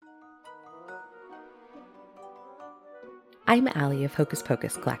I'm Ally of Hocus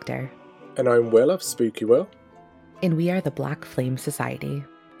Pocus Collector. And I'm Wil of Spooky Wil. And we are the Black Flame Society.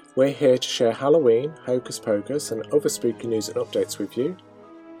 We're here to share Halloween, Hocus Pocus, and other spooky news and updates with you,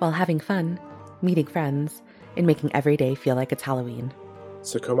 while having fun, meeting friends, and making every day feel like it's Halloween.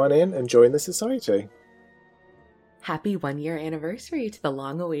 So come on in and join the society. Happy 1-year anniversary to the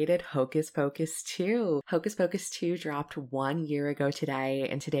long-awaited Hocus Pocus 2. Hocus Pocus 2 dropped 1 year ago today,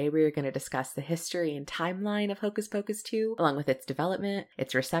 and today we are going to discuss the history and timeline of Hocus Pocus 2, along with its development,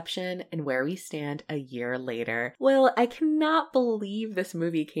 its reception, and where we stand a year later. Well, I cannot believe this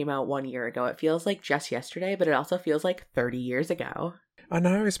movie came out 1 year ago. It feels like just yesterday, but it also feels like 30 years ago. I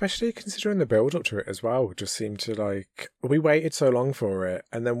know, especially considering the build-up to it as well. It just seemed to we waited so long for it,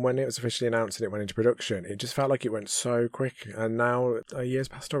 and then when it was officially announced and it went into production, it just felt like it went so quick, and now a year's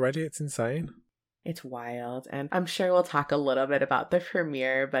passed already. It's insane. It's wild, and I'm sure we'll talk a little bit about the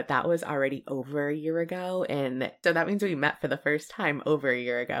premiere, but that was already over a year ago, and so that means we met for the first time over a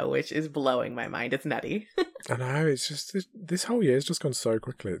year ago, which is blowing my mind. It's nutty. I know, it's just, this whole year's just gone so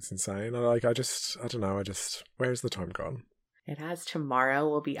quickly, it's insane. I don't know, where's the time gone? It has. Tomorrow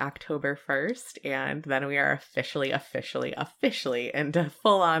will be October 1st, and then we are officially into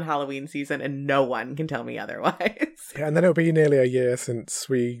full-on Halloween season, and no one can tell me otherwise. Yeah, and then it'll be nearly a year since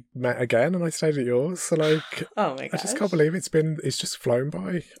we met again, and I stayed at yours, so oh my gosh. I just can't believe it's just flown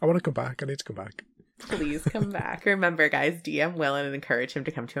by. I want to come back. I need to come back. Please come back. Remember, guys, DM Wil and encourage him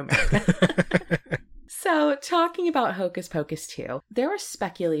to come to America. So, talking about Hocus Pocus 2, there was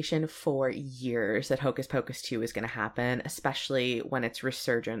speculation for years that Hocus Pocus 2 was going to happen, especially when its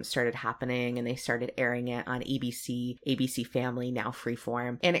resurgence started happening and they started airing it on ABC Family, now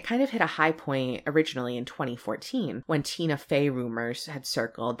Freeform. And it kind of hit a high point originally in 2014 when Tina Fey rumors had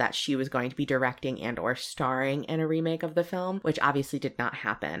circled that she was going to be directing and or starring in a remake of the film, which obviously did not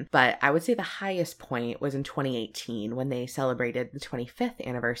happen. But I would say the highest point was in 2018 when they celebrated the 25th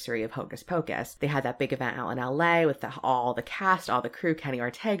anniversary of Hocus Pocus. They had that big event out in LA with all the cast, all the crew. Kenny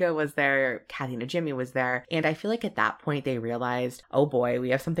Ortega was there, Kathy Najimy was there, and I feel like at that point they realized, oh boy, we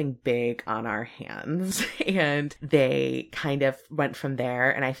have something big on our hands, and they kind of went from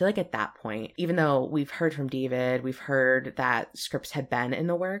there. And I feel like at that point, even though we've heard from David, we've heard that scripts had been in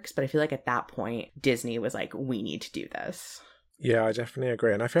the works, but I feel like at that point Disney was like, we need to do this. Yeah, I definitely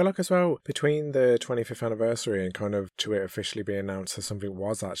agree. And I feel like as well, between the 25th anniversary and kind of to it officially being announced that something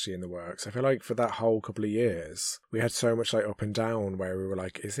was actually in the works, I feel like for that whole couple of years, we had so much up and down where we were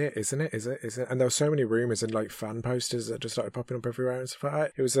like, is it, isn't it, is it, is it? And there were so many rumours and fan posters that just started popping up everywhere and stuff like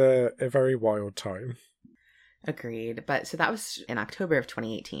that. It was a very wild time. Agreed. But so that was in October of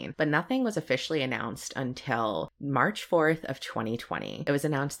 2018, but nothing was officially announced until March 4th of 2020. It was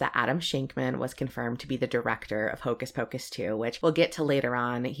announced that Adam Shankman was confirmed to be the director of Hocus Pocus 2, which we'll get to later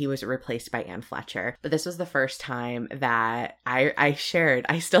on. He was replaced by Ann Fletcher. But this was the first time that I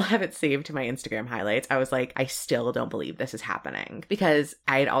still have it saved to my Instagram highlights. I was like, I still don't believe this is happening, because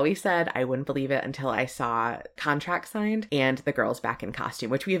I had always said I wouldn't believe it until I saw contract signed and the girls back in costume,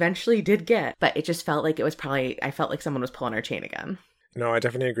 which we eventually did get, but it just felt like it was I felt like someone was pulling our chain again. No, I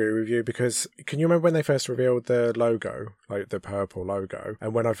definitely agree with you, because can you remember when they first revealed the logo, the purple logo?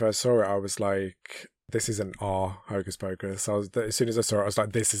 And when I first saw it, I was like, this isn't our Hocus Pocus. As soon as I saw it, I was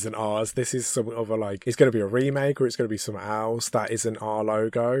like, this isn't ours. This is some other, it's going to be a remake or it's going to be something else. That isn't our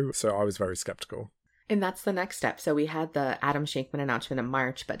logo. So I was very skeptical. And that's the next step. So we had the Adam Shankman announcement in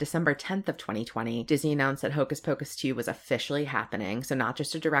March, but December 10th of 2020, Disney announced that Hocus Pocus 2 was officially happening. So not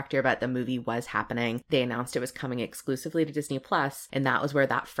just a director, but the movie was happening. They announced it was coming exclusively to Disney Plus, and that was where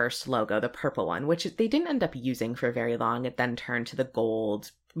that first logo, the purple one, which they didn't end up using for very long. It then turned to the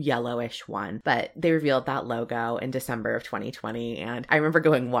gold yellowish one, but they revealed that logo in December of 2020, and I remember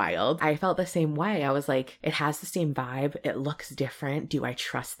going wild. I felt the same way. I was like, it has the same vibe, it looks different. Do I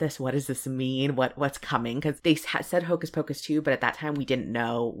trust this? What does this mean? What's coming? Because they said Hocus Pocus 2, but at that time we didn't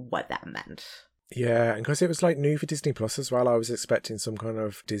know what that meant. Yeah, and because it was new for Disney Plus as well, I was expecting some kind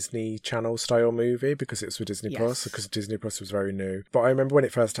of Disney Channel style movie because it was for Disney Plus, because Disney Plus was very new. But I remember when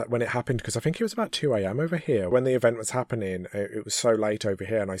it happened, because I think it was about 2 a.m. over here when the event was happening. It was so late over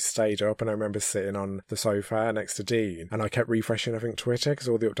here, and I stayed up, and I remember sitting on the sofa next to Dean, and I kept refreshing, I think, Twitter, because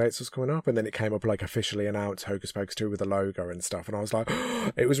all the updates was coming up, and then it came up officially announced Hocus Pocus 2 with the logo and stuff, and I was like,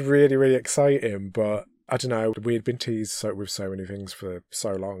 it was really, really exciting, but I don't know, we had been teased with so many things for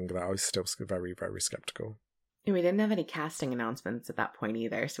so long that I was still very, very skeptical. And we didn't have any casting announcements at that point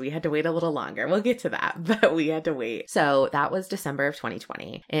either, so we had to wait a little longer. We'll get to that, but we had to wait. So that was December of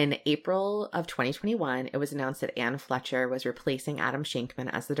 2020. In April of 2021, it was announced that Anne Fletcher was replacing Adam Shankman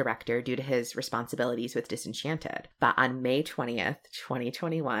as the director due to his responsibilities with Disenchanted. But on May 20th,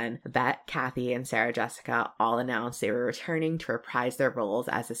 2021, Bette, Kathy, and Sarah Jessica all announced they were returning to reprise their roles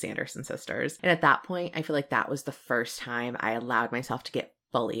as the Sanderson sisters. And at that point, I feel like that was the first time I allowed myself to get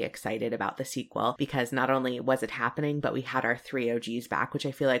fully excited about the sequel, because not only was it happening, but we had our three OGs back, which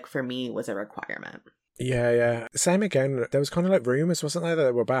I feel like for me was a requirement. Yeah. Same again. There was kind of like rumours, wasn't there, that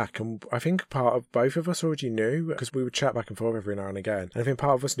they were back? And I think part of both of us already knew, because we would chat back and forth every now and again. And I think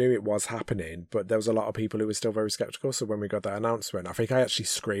part of us knew it was happening, but there was a lot of people who were still very sceptical. So when we got that announcement, I think I actually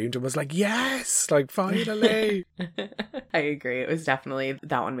screamed and was like, yes, like finally. I agree. It was definitely,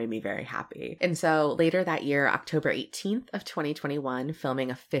 that one made me very happy. And so later that year, October 18th of 2021, filming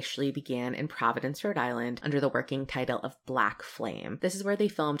officially began in Providence, Rhode Island under the working title of Black Flame. This is where they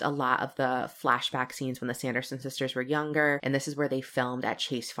filmed a lot of the flashback scenes when the Sanderson sisters were younger, and this is where they filmed at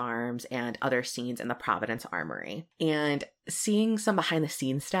Chase Farms and other scenes in the Providence Armory. And seeing some behind the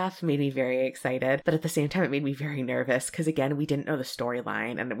scenes stuff made me very excited, but at the same time it made me very nervous because, again, we didn't know the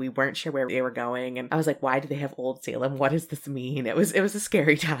storyline and we weren't sure where they were going, and I was like, why do they have Old Salem? What does this mean? It was a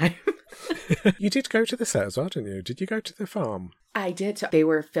scary time. You did go to the set as well, didn't you? Did you go to the farm? I did. So they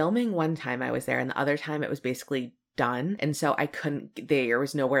were filming one time I was there, and the other time it was basically done, and so I couldn't, there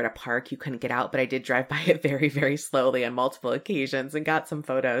was nowhere to park, you couldn't get out, but I did drive by it very, very slowly on multiple occasions and got some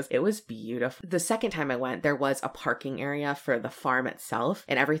photos. It was beautiful. The second time I went, there was a parking area for the farm itself,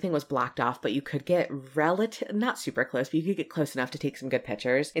 and everything was blocked off, but you could get not super close, but you could get close enough to take some good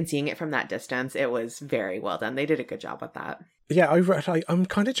pictures, and seeing it from that distance, it was very well done. They did a good job with that. Yeah, I'm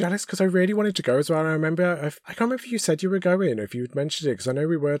kind of jealous because I really wanted to go as well. And I remember, I can't remember if you said you were going or if you had mentioned it, because I know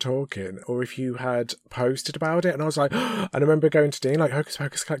we were talking, or if you had posted about it. And I was like, and I remember going to Dean, like, Hocus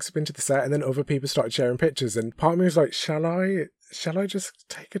Pocus Clax have been to the set, and then other people started sharing pictures. And part of me was like, shall I just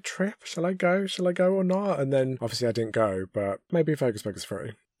take a trip? Shall I go or not? And then obviously I didn't go, but maybe if Hocus Pocus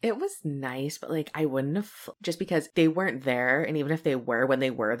 3. It was nice, but like I wouldn't have, just because they weren't there, and even if they were, when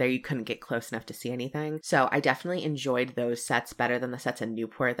they were there, you couldn't get close enough to see anything. So I definitely enjoyed those sets better than the sets in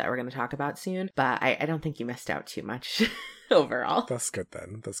Newport that we're going to talk about soon, but I don't think you missed out too much overall. That's good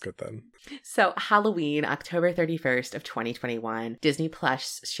then. So Halloween, October 31st of 2021, Disney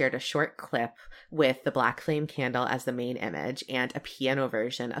Plus shared a short clip with the Black Flame candle as the main image and a piano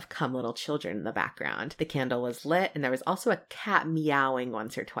version of Come Little Children in the background. The candle was lit, and there was also a cat meowing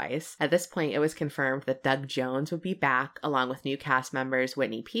once or twice. At this point, it was confirmed that Doug Jones would be back, along with new cast members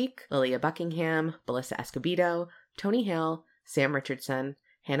Whitney Peake, Lilia Buckingham, Melissa Escobedo, Tony Hale, Sam Richardson,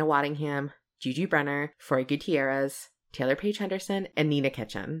 Hannah Waddingham, Juju Brenner, Froy Gutierrez, Taylor Paige Henderson, and Nina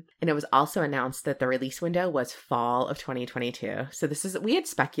Kitchen. And it was also announced that the release window was fall of 2022. So we had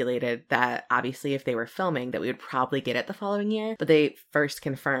speculated that obviously if they were filming that we would probably get it the following year, but they first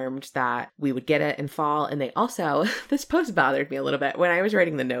confirmed that we would get it in fall. And they also, this post bothered me a little bit. When I was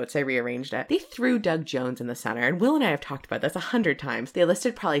writing the notes, I rearranged it. They threw Doug Jones in the center, and Will and I have talked about this 100 times. They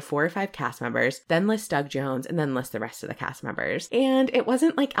listed probably 4 or 5 cast members, then list Doug Jones, and then list the rest of the cast members. And it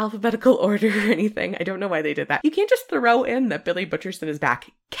wasn't like alphabetical order or anything. I don't know why they did that. You can't just throw in that Billy Butcherson is back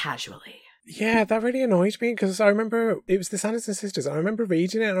casually. Yeah, that really annoyed me, because I remember it was the Sanderson sisters, and I remember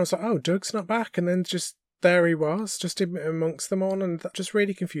reading it and I was like, oh, Doug's not back, and then just there he was, just amongst them all, and that just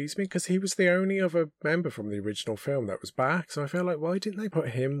really confused me, because he was the only other member from the original film that was back, so I feel like, why didn't they put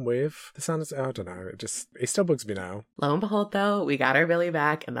him with the Sanderson? I don't know, it still bugs me now. Lo and behold, though, we got our Billy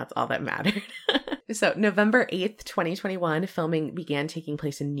back, and that's all that mattered. So November 8th, 2021, filming began taking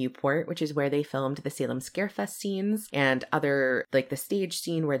place in Newport, which is where they filmed the Salem Scarefest scenes and other, like the stage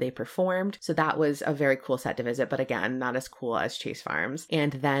scene where they performed. So that was a very cool set to visit, but again, not as cool as Chase Farms.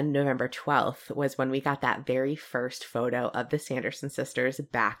 And then November 12th was when we got that very first photo of the Sanderson sisters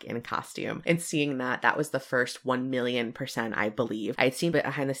back in costume. And seeing that was the first 1,000,000%, I believe. I had seen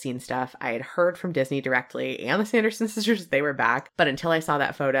behind the scenes stuff. I had heard from Disney directly and the Sanderson sisters they were back. But until I saw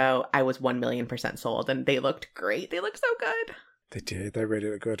that photo, I was 1,000,000% sold, and they looked great. They looked so good. They did. They really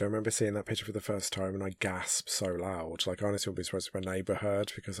look good. I remember seeing that picture for the first time and I gasped so loud. Like, honestly, I'll be surprised if my neighbour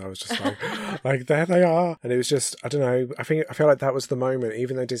heard, because I was just like, like, there they are. And it was just, I don't know, I feel like that was the moment,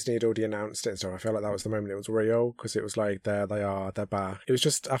 even though Disney had already announced it and stuff, I felt like that was the moment it was real, because it was like, there they are, they're back. It was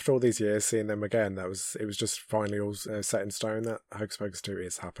just, after all these years, seeing them again, it was just finally all set in stone that Hocus Pocus 2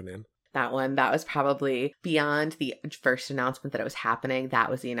 is happening. That was probably beyond the first announcement that it was happening. That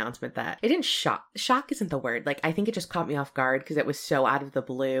was the announcement that it didn't shock isn't the word. Like, I think it just caught me off guard because it was so out of the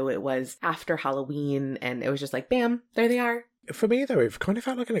blue. It was after Halloween and it was just like, bam, there they are. For me, though, it kind of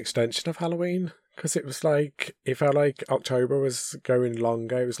felt like an extension of Halloween, Because it was like, it felt like October was going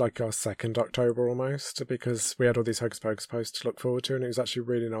longer. It was like our second October almost, because we had all these Hocus Pocus posts to look forward to, and it was actually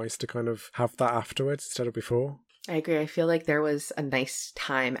really nice to kind of have that afterwards instead of before. I agree. I feel like there was a nice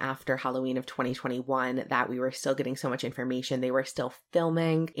time after Halloween of 2021 that we were still getting so much information. They were still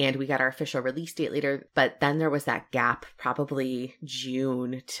filming, and we got our official release date later. But then there was that gap, probably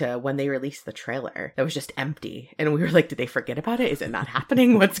June to when they released the trailer, that was just empty. And we were like, did they forget about it? Is it not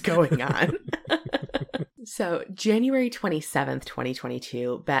happening? What's going on? So, January 27th,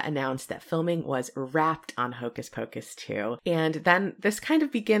 2022, Bet announced that filming was wrapped on Hocus Pocus 2. And then this kind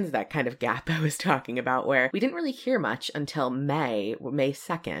of begins that kind of gap I was talking about, where we didn't really hear much until May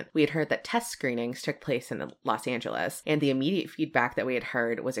 2nd. We had heard that test screenings took place in Los Angeles, and the immediate feedback that we had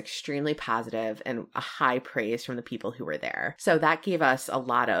heard was extremely positive and a high praise from the people who were there. So that gave us a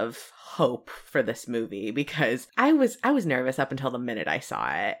lot of hope for this movie, because I was nervous up until the minute I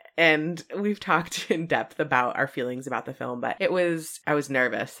saw it. And we've talked in depth about our feelings about the film, but I was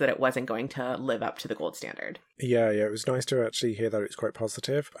nervous that it wasn't going to live up to the gold standard. Yeah, it was nice to actually hear that it's quite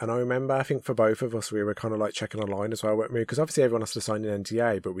positive. And I remember, I think for both of us, we were kind of like checking online as well, weren't we? Because obviously everyone has to sign an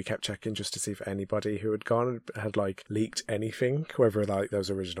NDA, but we kept checking just to see if anybody who had gone had like leaked anything, whether like those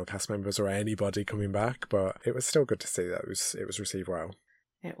original cast members or anybody coming back. But it was still good to see that it was received well.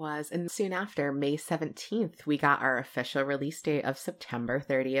 It was. And soon after, May 17th, we got our official release date of September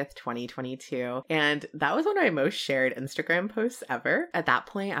 30th, 2022. And that was one of my most shared Instagram posts ever. At that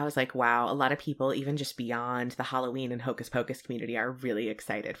point, I was like, wow, a lot of people, even just beyond the Halloween and Hocus Pocus community, are really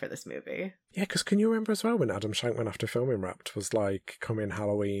excited for this movie. Yeah, because can you remember as well when Adam Shankman, after filming Wrapped, was like, coming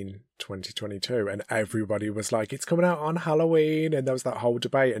Halloween 2022, and everybody was like, it's coming out on Halloween, and there was that whole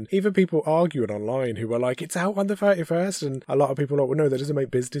debate, and even people arguing online who were like, it's out on the 31st, and a lot of people were like, well, no, that doesn't make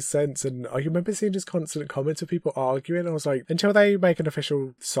business sense. And I remember seeing just constant comments of people arguing. I was like, until they make an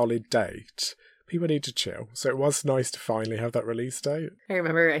official solid date, people need to chill. So it was nice to finally have that release date. I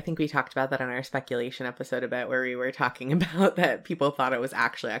remember, I think we talked about that on our speculation episode a bit, where we were talking about that people thought it was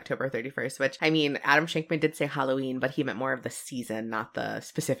actually October 31st, which, I mean, Adam Shankman did say Halloween, but he meant more of the season, not the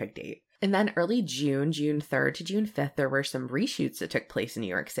specific date. And then early June 3rd to June 5th, there were some reshoots that took place in New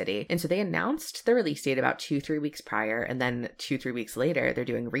York City. And so they announced the release date about 2-3 weeks prior, and then 2-3 weeks later, they're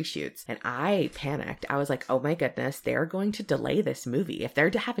doing reshoots. And I panicked. I was like, oh my goodness, they're going to delay this movie. If they're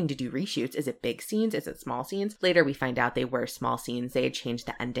having to do reshoots, is it big scenes? Is it small scenes? Later, we find out they were small scenes. They had changed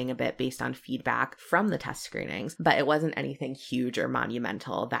the ending a bit based on feedback from the test screenings, but it wasn't anything huge or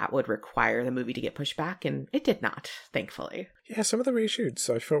monumental that would require the movie to get pushed back, and it did not, thankfully. Yeah, some of the reshoots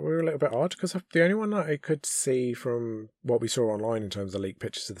I thought were a little bit odd, because the only one that I could see from what we saw online in terms of leaked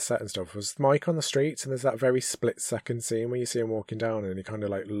pictures of the set and stuff was Mike on the streets, and there's that very split-second scene where you see him walking down and he kind of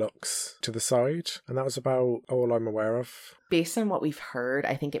like looks to the side, and that was about all I'm aware of. Based on what we've heard,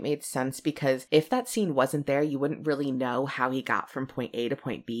 I think it made sense, because if that scene wasn't there, you wouldn't really know how he got from point A to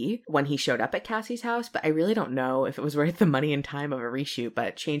point B when he showed up at Cassie's house, but I really don't know if it was worth the money and time of a reshoot,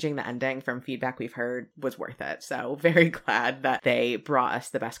 but changing the ending from feedback we've heard was worth it. So very glad that they brought us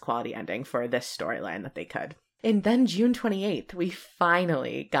the best quality ending for this storyline that they could. And then June 28th, we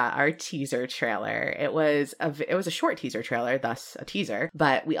finally got our teaser trailer. It was a short teaser trailer, thus a teaser,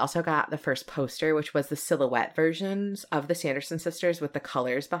 but we also got the first poster, which was the silhouette versions of the Sanderson sisters with the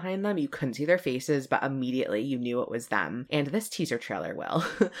colors behind them. You couldn't see their faces, but immediately you knew it was them. And this teaser trailer, Will,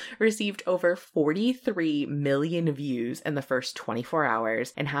 received over 43 million views in the first 24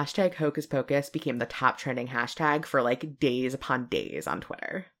 hours, and hashtag Hocus Pocus became the top trending hashtag for like days upon days on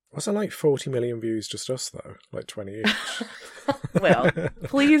Twitter. Wasn't like 40 million views just us, though? Like 20 each. Well,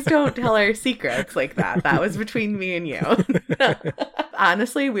 please don't tell our secrets like that. That was between me and you.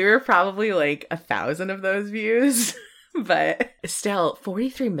 Honestly, we were probably like 1,000 of those views. But still,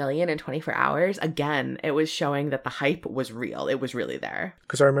 43 million in 24 hours. Again, it was showing that the hype was real. It was really there.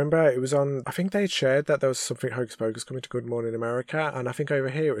 Because I remember it was on, I think they shared that there was something Hocus Pocus coming to Good Morning America. And I think over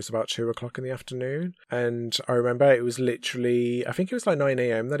here it was about 2 o'clock in the afternoon. And I remember it was literally, I think it was like 9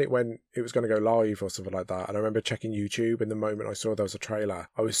 a.m. that it was going to go live or something like that. And I remember checking YouTube, and the moment I saw there was a trailer,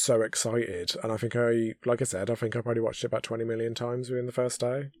 I was so excited. And I think I probably watched it about 20 million times within the first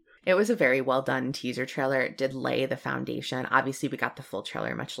day. It was a very well done teaser trailer. It did lay the foundation. Obviously, we got the full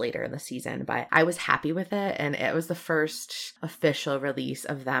trailer much later in the season, but I was happy with it. And it was the first official release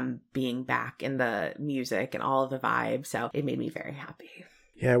of them being back in the music and all of the vibes. So it made me very happy.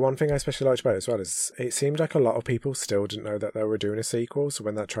 Yeah, one thing I especially liked about it as well is it seemed like a lot of people still didn't know that they were doing a sequel. So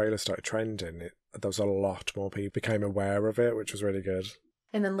when that trailer started trending, there was a lot more people became aware of it, which was really good.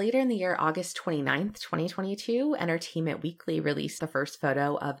 And then later in the year, August 29th, 2022, Entertainment Weekly released the first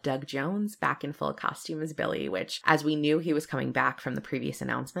photo of Doug Jones back in full costume as Billy, which, as we knew he was coming back from the previous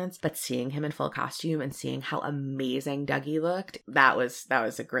announcements, but seeing him in full costume and seeing how amazing Dougie looked, that was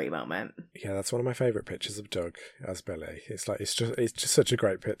a great moment. Yeah, that's one of my favorite pictures of Doug as Billy. It's just such a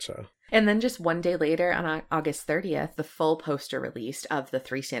great picture. And then just one day later, on August 30th, the full poster released of the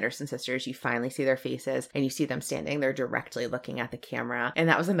three Sanderson sisters. You finally see their faces and you see them standing there directly looking at the camera. And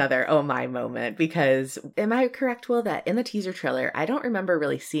that was another oh my moment, because am I correct, Will, that in the teaser trailer, I don't remember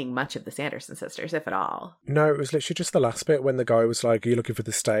really seeing much of the Sanderson sisters, if at all. No, it was literally just the last bit when the guy was like, are you looking for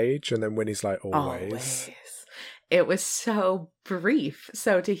the stage? And then when he's like, always. It was so brief.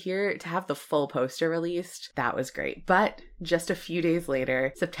 So to have the full poster released, that was great. But just a few days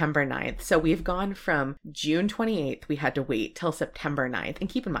later, September 9th. So we've gone from June 28th, we had to wait till September 9th. And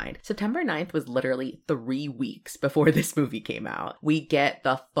keep in mind, September 9th was literally 3 weeks before this movie came out. We get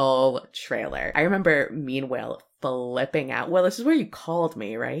the full trailer. I remember me and Will flipping out. Well, this is where you called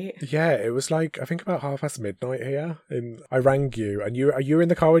me, right? Yeah, it was like, I think about midnight here. And I rang you, and you were in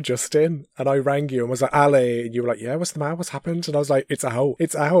the car with Justin, and I rang you and was like, Ali, and you were like, yeah, what's the matter? What's happened? And I was like, it's out.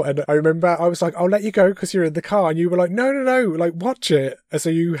 And I remember I was like, I'll let you go because you're in the car. And you were like, no, like, watch it. And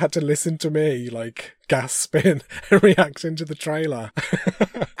so you had to listen to me, like, gasping and reacting to the trailer.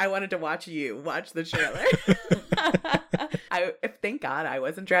 I wanted to watch you watch the trailer. Thank God I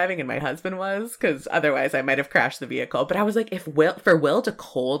wasn't driving and my husband was, because otherwise I might have crashed the vehicle. But I was like, for Will to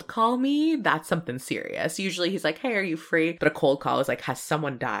cold call me, that's something serious. Usually he's like, hey, are you free? But a cold call is like, has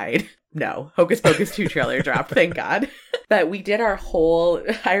someone died? No, Hocus Pocus 2 trailer dropped, thank God. But we did I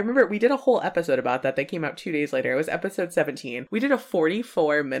remember we did a whole episode about that came out 2 days later. It was episode 17. We did a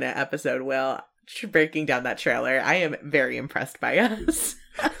 44-minute episode, Will, breaking down that trailer. I am very impressed by us.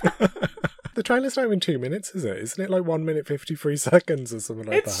 The trailer's not even 2 minutes, is it? Isn't it like 1 minute 53 seconds or something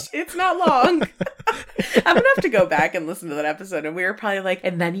like that? It's not long. I'm gonna have to go back and listen to that episode, and we were probably like,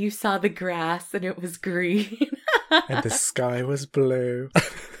 and then you saw the grass and it was green. And the sky was blue.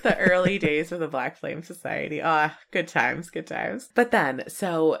 The early days of the Black Flame Society. Good times. But then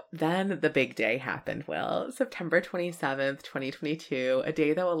the big day happened, Will. September 27th, 2022, a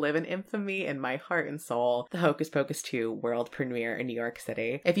day that will live in infamy in my heart and soul, the Hocus Pocus 2 world premiere in New York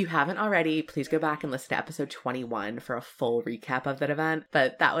City. If you haven't already, please go back and listen to episode 21 for a full recap of that event.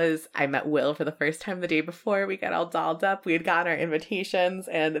 But I met Will for the first time the day before. We got all dolled up. We had gotten our invitations,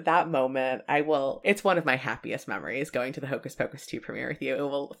 and that moment, it's one of my happiest memories, going to the Hocus Pocus 2 premiere with you. It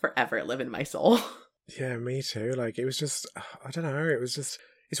will forever live in my soul. Yeah, me too. Like, it was just, I don't know,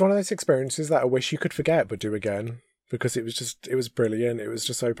 it's one of those experiences that I wish you could forget but do again, because it was brilliant. It was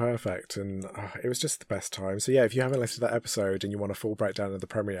just so perfect, and it was just the best time. So yeah, if you haven't listened to that episode and you want a full breakdown of the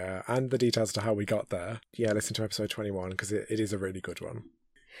premiere and the details to how we got there, yeah, listen to episode 21, because it is a really good one.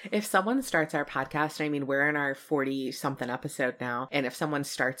 If someone starts our podcast, I mean, we're in our 40-something episode now, and if someone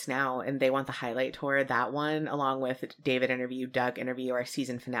starts now and they want the highlight tour, that one, along with David interview, Doug interview, our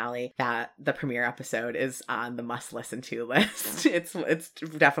season finale, that the premiere episode is on the must-listen-to list. It's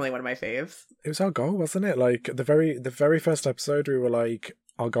definitely one of my faves. It was our goal, wasn't it? Like, the very first episode, we were like,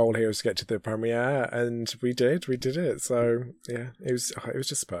 our goal here is to get to the premiere, and we did it. So yeah, it was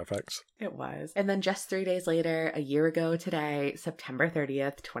just perfect. It was. And then just 3 days later, a year ago today, September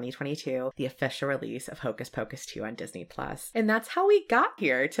 30th, 2022, the official release of Hocus Pocus 2 on Disney+. And that's how we got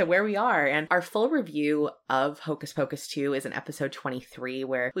here to where we are. And our full review of Hocus Pocus 2 is in episode 23,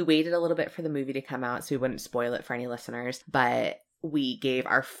 where we waited a little bit for the movie to come out so we wouldn't spoil it for any listeners. But we gave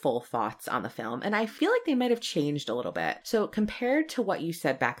our full thoughts on the film, and I feel like they might have changed a little bit. So compared to what you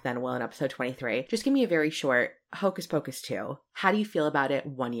said back then, Will, in episode 23, just give me a very short Hocus Pocus 2. How do you feel about it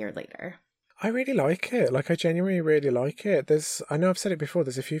 1 year later? I really like it. Like, I genuinely really like it. I know I've said it before,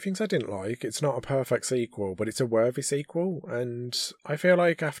 there's a few things I didn't like. It's not a perfect sequel, but it's a worthy sequel. And I feel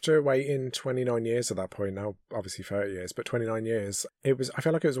like after waiting 29 years at that point, now obviously 30 years, but 29 years, I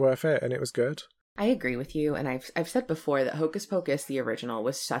feel like it was worth it, and it was good. I agree with you, and I've said before that Hocus Pocus, the original,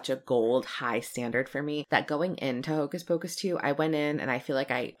 was such a gold high standard for me that going into Hocus Pocus 2, I went in and I feel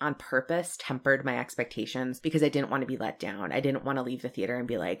like I, on purpose, tempered my expectations because I didn't want to be let down. I didn't want to leave the theater and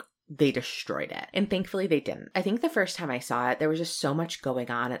be like, they destroyed it. And thankfully they didn't. I think the first time I saw it, there was just so much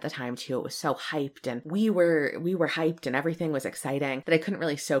going on at the time too. It was so hyped, and we were hyped, and everything was exciting that I couldn't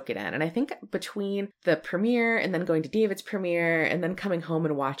really soak it in. And I think between the premiere and then going to David's premiere and then coming home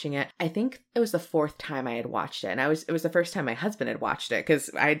and watching it, I think it was the fourth time I had watched it. And it was the first time my husband had watched it because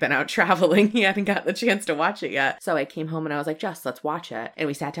I had been out traveling. He hadn't gotten the chance to watch it yet. So I came home and I was like, Jess, let's watch it. And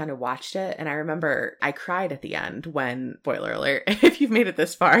we sat down and watched it. And I remember I cried at the end when, spoiler alert, if you've made it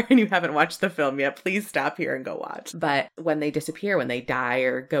this far and you haven't watched the film yet, please stop here and go watch. But when they disappear, when they die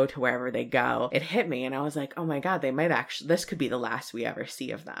or go to wherever they go, it hit me and I was like, oh my God, they might actually, this could be the last we ever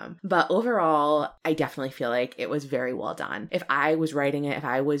see of them. But overall, I definitely feel like it was very well done. If I was writing it, if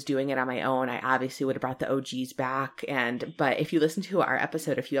I was doing it on my own, I obviously would have brought the OGs back. But if you listen to our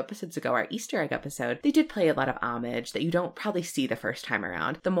episode a few episodes ago, our Easter egg episode, they did play a lot of homage that you don't probably see the first time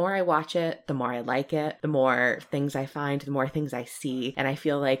around. The more I watch it, the more I like it, the more things I find, the more things I see. And I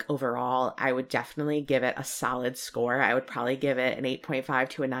feel like overall, I would definitely give it a solid score. I would probably give it an 8.5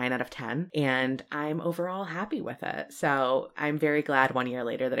 to a 9 out of 10. And I'm overall happy with it. So I'm very glad 1 year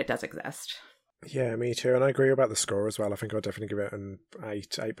later that it does exist. Yeah, me too. And I agree about the score as well. I think I'll definitely give it an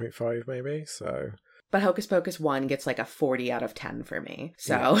 8.5 maybe. So... But Hocus Pocus 1 gets like a 40 out of 10 for me.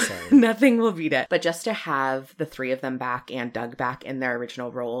 So yeah, nothing will beat it. But just to have the three of them back and Doug back in their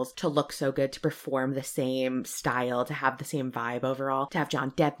original roles, to look so good, to perform the same style, to have the same vibe overall, to have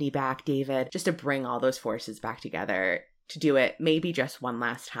John Debney back, David, just to bring all those forces back together, to do it maybe just one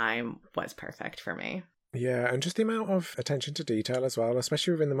last time was perfect for me. Yeah, and just the amount of attention to detail as well,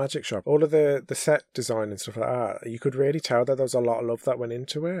 especially within the magic shop. All of the set design and stuff like that, you could really tell that there was a lot of love that went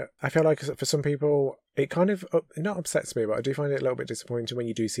into it. I feel like for some people, it kind of, not upsets me, but I do find it a little bit disappointing when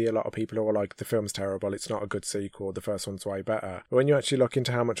you do see a lot of people who are like, the film's terrible, it's not a good sequel, the first one's way better. But when you actually look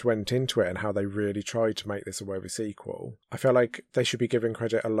into how much went into it and how they really tried to make this a worthy sequel, I feel like they should be given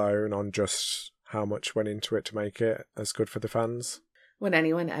credit alone on just how much went into it to make it as good for the fans. When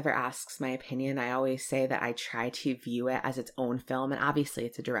anyone ever asks my opinion, I always say that I try to view it as its own film, and obviously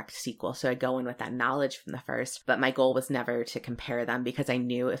it's a direct sequel, so I go in with that knowledge from the first, but my goal was never to compare them because I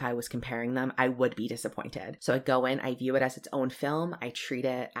knew if I was comparing them, I would be disappointed. So I go in, I view it as its own film, I treat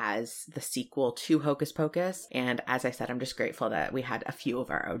it as the sequel to Hocus Pocus, and as I said, I'm just grateful that we had a few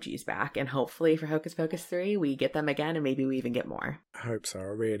of our OGs back, and hopefully for Hocus Pocus 3, we get them again, and maybe we even get more. I hope so, I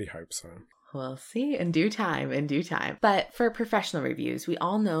really hope so. We'll see in due time, But for professional reviews, we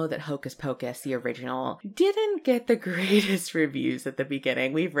all know that Hocus Pocus, the original, didn't get the greatest reviews at the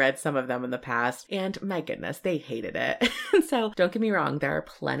beginning. We've read some of them in the past, and my goodness, they hated it. So don't get me wrong, there are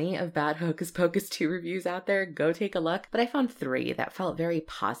plenty of bad Hocus Pocus 2 reviews out there. Go take a look. But I found 3 that felt very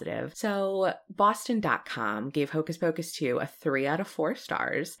positive. So Boston.com gave Hocus Pocus 2 a 3 out of 4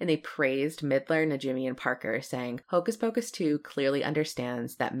 stars, and they praised Midler, Najimy, and Parker, saying, Hocus Pocus 2 clearly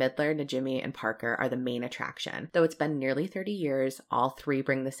understands that Midler, Najimy, and Parker are the main attraction. Though it's been nearly 30 years, all 3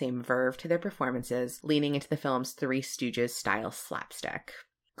 bring the same verve to their performances, leaning into the film's Three Stooges style slapstick.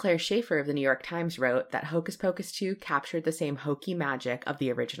 Claire Schaefer of the New York Times wrote that Hocus Pocus 2 captured the same hokey magic of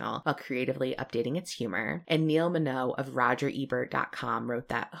the original while creatively updating its humor. And Neil Minogue of RogerEbert.com wrote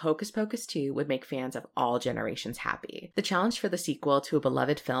that Hocus Pocus 2 would make fans of all generations happy. The challenge for the sequel to a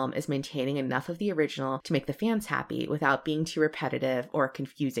beloved film is maintaining enough of the original to make the fans happy without being too repetitive or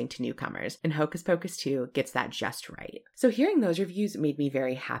confusing to newcomers. And Hocus Pocus 2 gets that just right. So hearing those reviews made me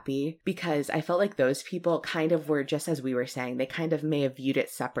very happy because I felt like those people kind of were, just as we were saying, they kind of may have viewed it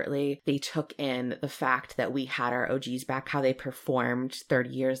separately. They took in the fact that we had our OGs back, how they performed 30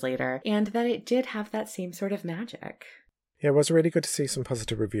 years later, and that it did have that same sort of magic. Yeah, it was really good to see some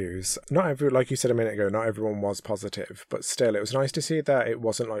positive reviews. Like you said a minute ago, not everyone was positive, but still, it was nice to see that it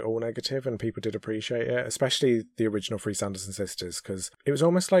wasn't like all negative and people did appreciate it, especially the original 3 Sanderson sisters, because it was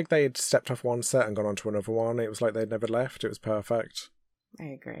almost like they had stepped off one set and gone on to another one. It was like they'd never left. It was perfect. I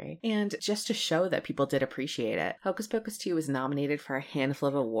agree. And just to show that people did appreciate it, Hocus Pocus 2 was nominated for a handful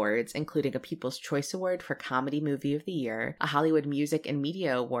of awards, including a People's Choice Award for Comedy Movie of the Year, a Hollywood Music and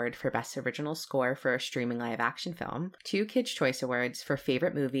Media Award for Best Original Score for a Streaming Live Action Film, 2 Kids' Choice Awards for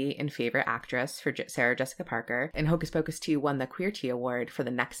Favorite Movie and Favorite Actress for Sarah Jessica Parker, and Hocus Pocus 2 won the Queerty Award for The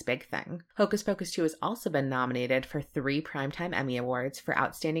Next Big Thing. Hocus Pocus 2 has also been nominated for 3 Primetime Emmy Awards for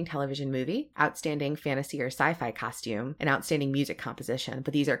Outstanding Television Movie, Outstanding Fantasy or Sci-Fi Costume, and Outstanding Music Composition.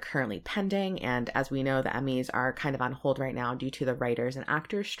 But these are currently pending, and as we know, the Emmys are kind of on hold right now due to the writers and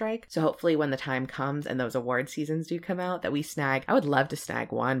actors strike. So hopefully when the time comes and those award seasons do come out, that we snag, I would love to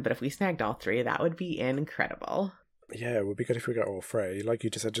snag one, but if we snagged all 3, that would be incredible. Yeah, it would be good if we got all 3. Like you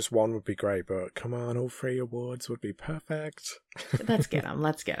just said, just one would be great, but come on, all 3 awards would be perfect. Let's get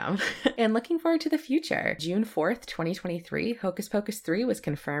them. And looking forward to the future. June 4th, 2023, Hocus Pocus 3 was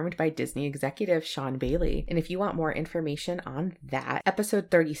confirmed by Disney executive Sean Bailey. And if you want more information on that,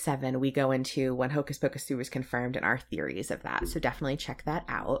 episode 37, we go into when Hocus Pocus 3 was confirmed and our theories of that. So definitely check that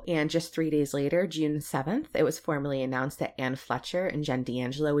out. And just 3 days later, June 7th, it was formally announced that Anne Fletcher and Jen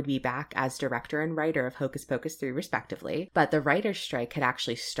D'Angelo would be back as director and writer of Hocus Pocus 3 respectively. respectively. But the writer's strike had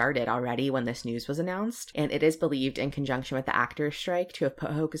actually started already when this news was announced, and it is believed, in conjunction with the actors' strike, to have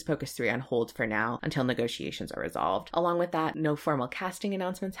put Hocus Pocus 3 on hold for now until negotiations are resolved. Along with that, no formal casting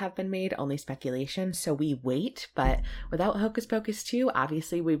announcements have been made, only speculation, so we wait. But without Hocus Pocus 2,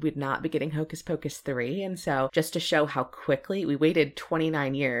 obviously we would not be getting Hocus Pocus 3, and so just to show how quickly we waited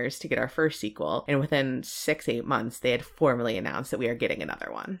 29 years to get our first sequel, and within 6-8 months they had formally announced that we are getting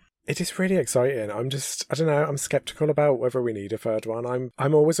another one. It is really exciting. I don't know, I'm skeptical about whether we need a third one.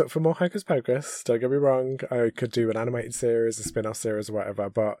 I'm always up for more Hocus Pocus, don't get me wrong. I could do an animated series, a spin-off series or whatever,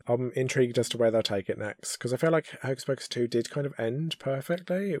 but I'm intrigued as to where they'll take it next, because I feel like Hocus Pocus 2 did kind of end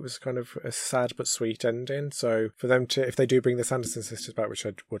perfectly. It was kind of a sad but sweet ending, so for them to, if they do bring the Sanderson sisters back, which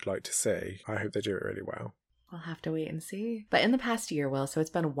I would like to see, I hope they do it really well. We'll have to wait and see. But in the past year, Will, so it's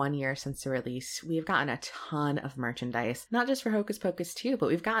been 1 year since the release, we've gotten a ton of merchandise. Not just for Hocus Pocus 2, but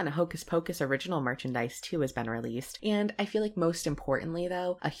we've gotten a Hocus Pocus original merchandise too has been released. And I feel like most importantly,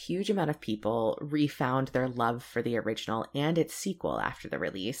 though, a huge amount of people refound their love for the original and its sequel after the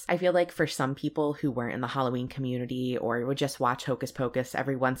release. I feel like for some people who weren't in the Halloween community or would just watch Hocus Pocus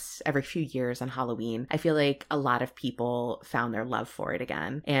every few years on Halloween, I feel like a lot of people found their love for it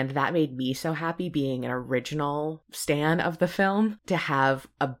again. And that made me so happy, being an original stan of the film, to have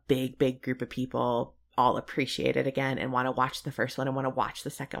a big group of people all appreciate it again and want to watch the first one and want to watch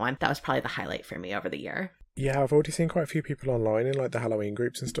the second one. That was probably the highlight for me over the year. Yeah, I've already seen quite a few people online in like the Halloween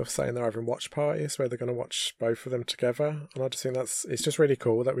groups and stuff saying they're having watch parties where they're going to watch both of them together, and I just think it's just really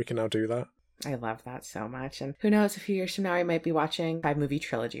cool that we can now do that. I love that so much. And who knows, a few years from now I might be watching a 5-movie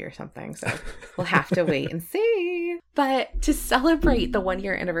trilogy or something. So we'll have to wait and see. But to celebrate the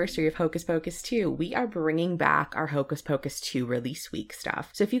 1-year anniversary of Hocus Pocus 2, we are bringing back our Hocus Pocus 2 release week stuff.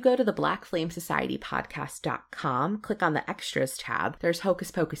 So if you go to the blackflamesocietypodcast.com, click on the extras tab, there's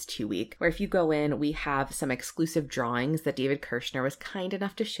Hocus Pocus 2 week, where if you go in, we have some exclusive drawings that David Kirshner was kind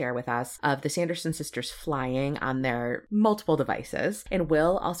enough to share with us of the Sanderson sisters flying on their multiple devices. And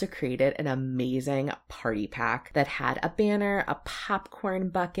Will also created an amazing party pack that had a banner, a popcorn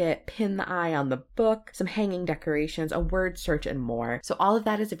bucket, pin the eye on the book, some hanging decorations, a word search, and more. So all of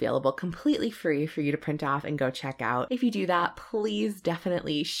that is available completely free for you to print off and go check out. If you do that, please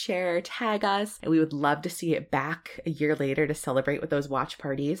definitely share, tag us, and we would love to see it back a year later to celebrate with those watch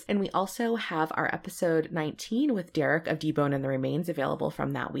parties. And we also have our episode 19 with Derek of D-Bone and the Remains available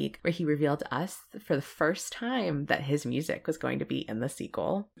from that week, where he revealed to us for the first time that his music was going to be in the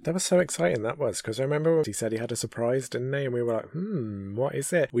sequel. That was so exciting, that was, because I remember he said he had a surprise, didn't he? And we were like, what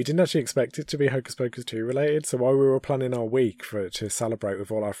is it? We didn't actually expect it to be Hocus Pocus 2 related, so while we were planning our week to celebrate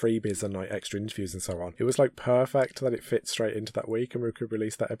with all our freebies and like extra interviews and so on, it was like perfect that it fit straight into that week and we could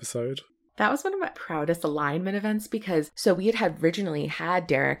release that episode. That was one of my proudest alignment events, because so we had originally had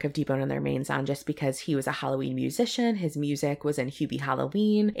Derek of D-Bone and the Remains on just because he was a Halloween musician. His music was in Hubie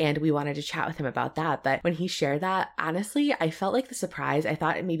Halloween, and we wanted to chat with him about that. But when he shared that, honestly, I felt like the surprise. I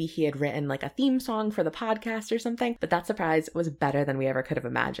thought maybe he had written like a theme song for the podcast or something, but that surprise was better than we ever could have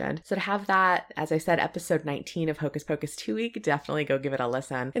imagined. So to have that, as I said, episode 19 of Hocus Pocus 2 week, definitely go give it a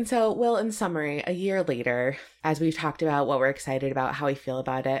listen. And so, Will, in summary, a year later, as we've talked about what we're excited about, how we feel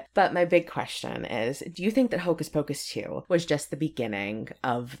about it, but my big question is, do you think that Hocus Pocus 2 was just the beginning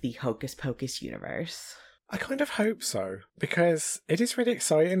of the Hocus Pocus universe? I kind of hope so, because it is really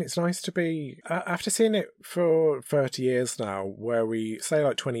exciting. It's nice to be, after seeing it for 30 years now, where we, say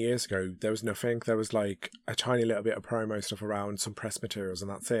like 20 years ago, there was nothing. There was like a tiny little bit of promo stuff around, some press materials, and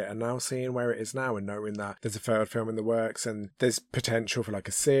that's it. And now seeing where it is now and knowing that there's a third film in the works and there's potential for like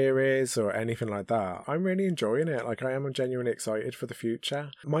a series or anything like that, I'm really enjoying it. Like, I am genuinely excited for the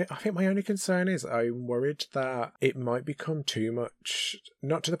future. I think my only concern is I'm worried that it might become too much,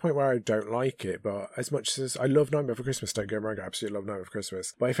 not to the point where I don't like it, but as much as I love Nightmare Before Christmas, don't get me wrong, I absolutely love Nightmare Before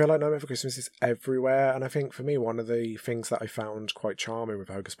Christmas, but I feel like Nightmare Before Christmas is everywhere, and I think for me one of the things that I found quite charming with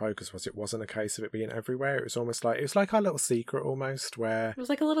Hocus Pocus was it wasn't a case of it being everywhere. It was almost like, it was like our little secret almost, where it was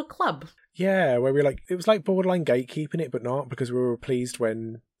like a little club. Yeah, where we like, it was like borderline gatekeeping it, but not, because we were pleased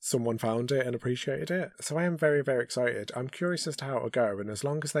when someone found it and appreciated it. So I am very, very excited. I'm curious as to how it'll go, and as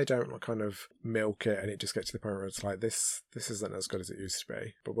long as they don't kind of milk it and it just gets to the point where it's like, this isn't as good as it used to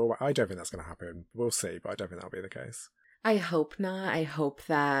be. But I don't think that's going to happen. We'll see, but I don't think that'll be the case. I hope not. I hope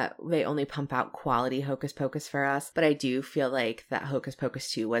that they only pump out quality Hocus Pocus for us, but I do feel like that Hocus Pocus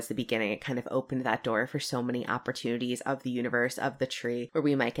 2 was the beginning. It kind of opened that door for so many opportunities of the universe, of the tree, where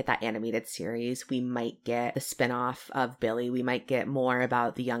we might get that animated series. We might get the spinoff of Billy. We might get more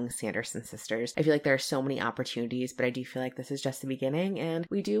about the young Sanderson sisters. I feel like there are so many opportunities, but I do feel like this is just the beginning, and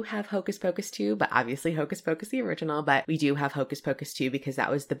we do have Hocus Pocus 2, but obviously Hocus Pocus the original, but we do have Hocus Pocus 2 because that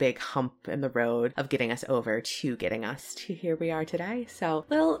was the big hump in the road of getting us over to getting us to here we are today. So,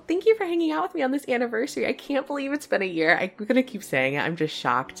 Lil, thank you for hanging out with me on this anniversary. I can't believe it's been a year. I'm gonna keep saying it. I'm just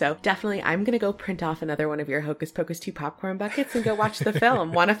shocked. So definitely, I'm gonna go print off another one of your Hocus Pocus 2 popcorn buckets and go watch the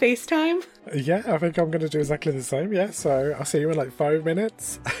film. Want to FaceTime? Yeah, I think I'm gonna do exactly the same. Yeah, so I'll see you in like 5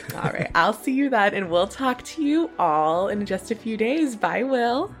 minutes. All right, I'll see you then, and we'll talk to you all in just a few days. Bye,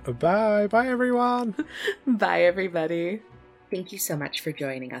 Will. Bye. Bye, everyone. Bye, everybody. Thank you so much for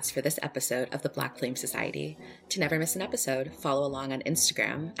joining us for this episode of the Black Flame Society. To never miss an episode, follow along on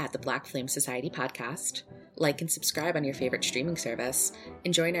Instagram at the Black Flame Society Podcast, like and subscribe on your favorite streaming service,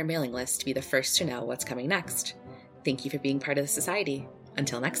 and join our mailing list to be the first to know what's coming next. Thank you for being part of the society.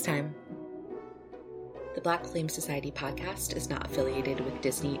 Until next time. The Black Flame Society Podcast is not affiliated with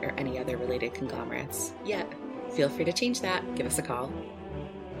Disney or any other related conglomerates. Yet, feel free to change that. Give us a call.